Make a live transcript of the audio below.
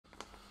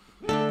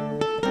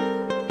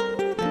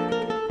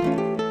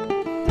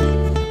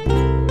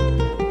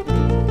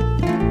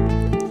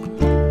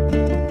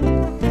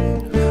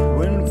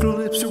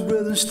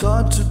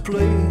start to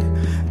play.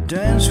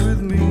 Dance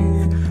with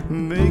me,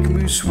 make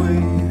me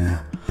sway.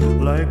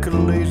 Like a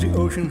lazy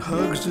ocean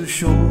hugs the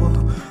shore.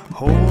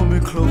 Hold me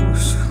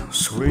close,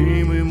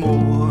 sway me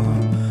more.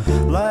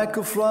 Like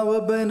a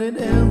flower bending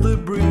in the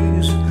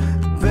breeze.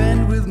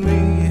 Bend with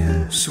me,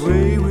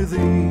 sway with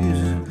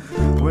ease.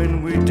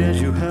 When we dance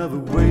you have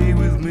a way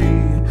with me.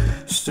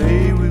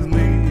 Stay with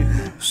me,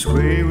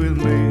 sway with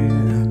me.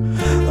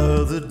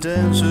 Other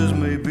dancers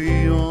may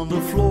be on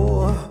the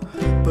floor,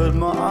 but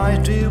my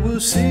eyes, dear, will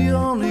see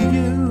only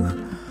you.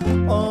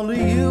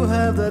 Only you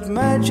have that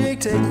magic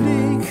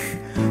technique.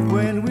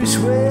 When we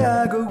sway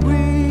I go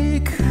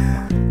weak.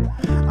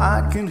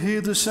 I can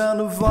hear the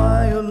sound of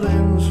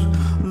violins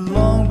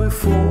long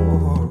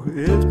before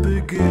it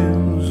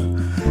begins.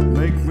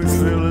 Make me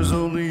thrill as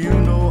only you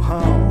know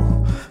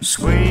how.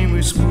 Sway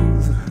me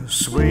smooth,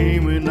 sway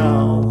me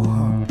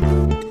now.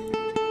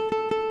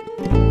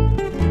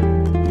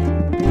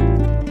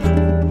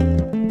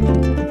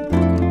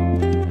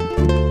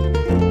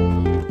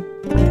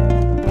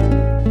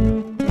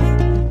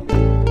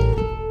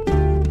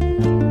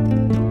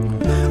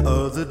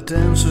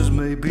 Dancers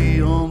may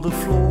be on the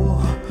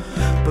floor,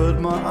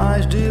 but my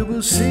eyes, dear,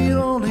 will see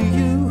only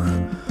you.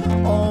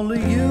 Only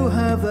you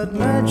have that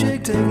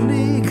magic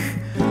technique.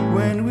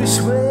 When we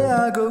sway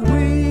I go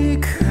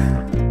weak.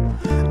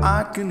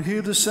 I can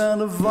hear the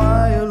sound of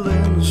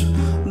violins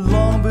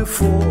long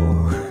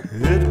before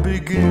it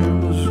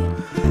begins.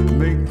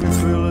 Make me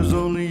thrill as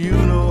only you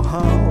know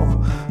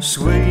how.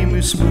 Sway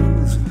me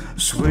smooth,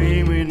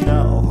 sway me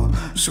now.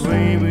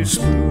 Sway me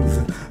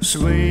smooth,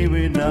 sway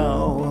me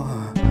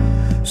now.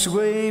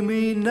 Sway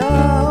me now.